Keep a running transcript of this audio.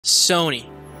Sony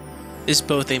is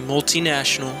both a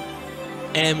multinational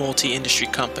and multi-industry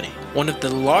company, one of the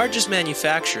largest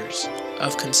manufacturers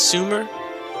of consumer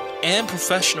and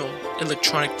professional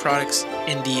electronic products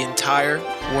in the entire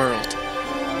world.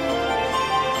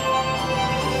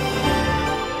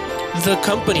 The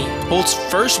company holds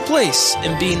first place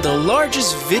in being the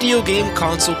largest video game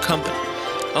console company,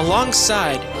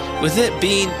 alongside with it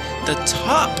being the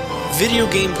top video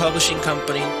game publishing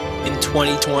company in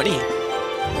 2020.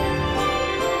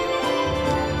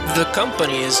 The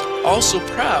company is also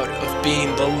proud of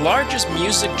being the largest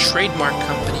music trademark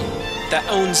company that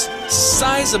owns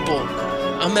sizable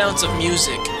amounts of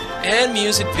music and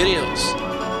music videos,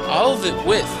 all of it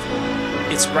with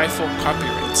its rightful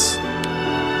copyrights.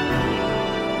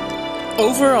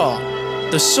 Overall,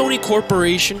 the Sony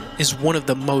Corporation is one of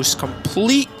the most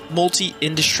complete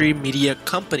multi-industry media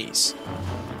companies.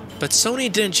 But Sony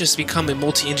didn't just become a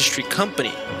multi-industry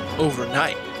company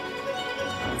overnight.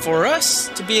 For us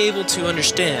to be able to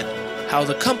understand how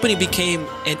the company became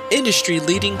an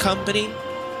industry-leading company,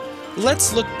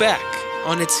 let's look back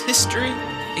on its history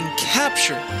and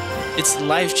capture its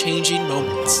life-changing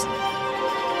moments.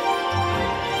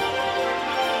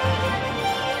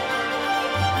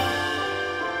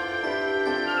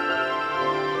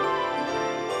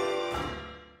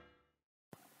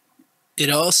 It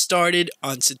all started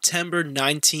on September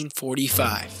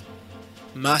 1945.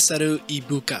 Masaru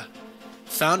Ibuka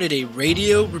founded a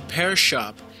radio repair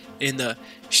shop in the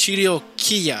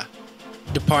Shiryokiya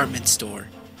department store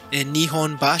in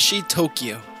Nihonbashi,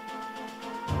 Tokyo.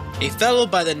 A fellow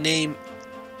by the name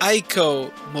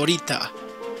Aiko Morita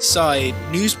saw a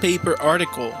newspaper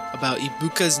article about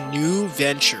Ibuka's new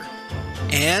venture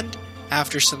and,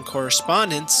 after some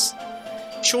correspondence,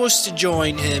 chose to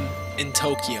join him in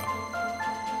Tokyo.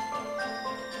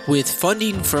 With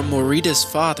funding from Morita's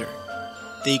father,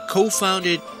 they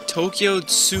co-founded Tokyo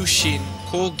Tsushin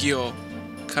Kogyo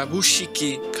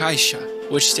Kabushiki Kaisha,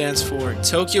 which stands for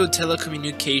Tokyo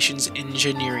Telecommunications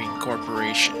Engineering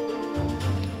Corporation.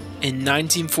 In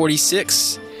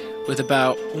 1946, with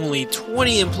about only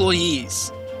 20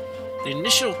 employees, the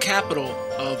initial capital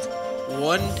of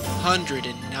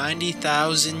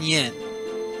 190,000 yen,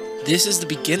 this is the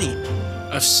beginning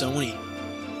of Sony.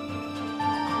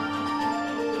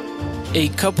 A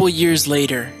couple years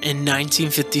later, in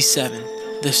 1957,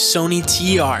 the Sony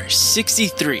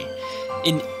TR-63,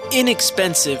 an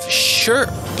inexpensive, shirt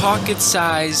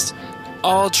pocket-sized,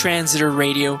 all-transmitter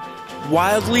radio,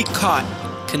 wildly caught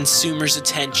consumers'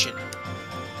 attention.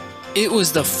 It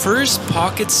was the first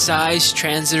pocket-sized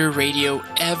transmitter radio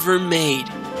ever made,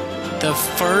 the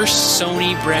first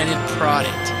Sony-branded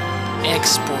product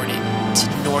exported to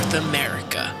North America.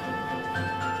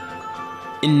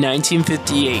 In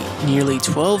 1958, nearly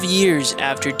 12 years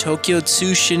after Tokyo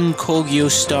Tsushin Kogyo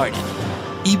started,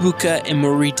 Ibuka and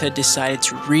Morita decided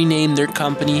to rename their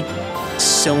company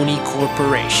Sony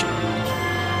Corporation,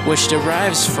 which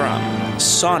derives from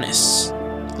Sonus,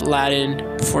 Latin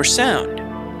for sound.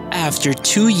 After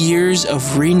 2 years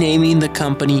of renaming the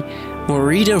company,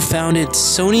 Morita founded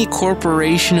Sony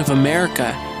Corporation of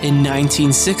America in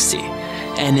 1960,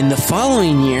 and in the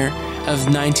following year, of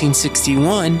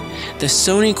 1961, the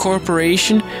Sony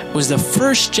Corporation was the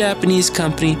first Japanese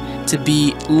company to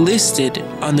be listed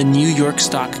on the New York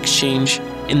Stock Exchange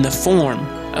in the form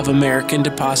of American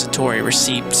Depository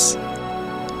Receipts.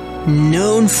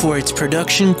 Known for its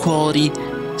production quality,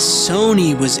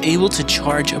 Sony was able to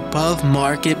charge above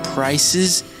market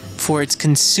prices for its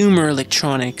consumer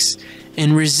electronics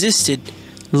and resisted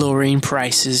lowering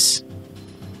prices.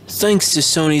 Thanks to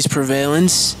Sony's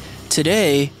prevalence,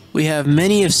 today we have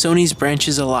many of Sony's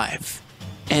branches alive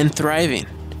and thriving,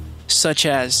 such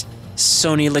as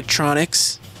Sony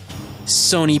Electronics,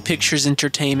 Sony Pictures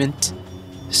Entertainment,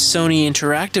 Sony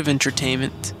Interactive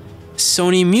Entertainment,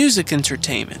 Sony Music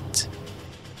Entertainment.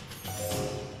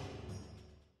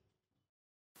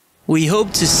 We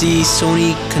hope to see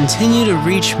Sony continue to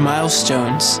reach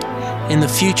milestones in the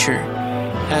future.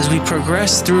 As we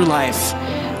progress through life,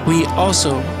 we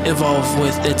also evolve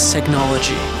with its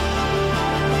technology.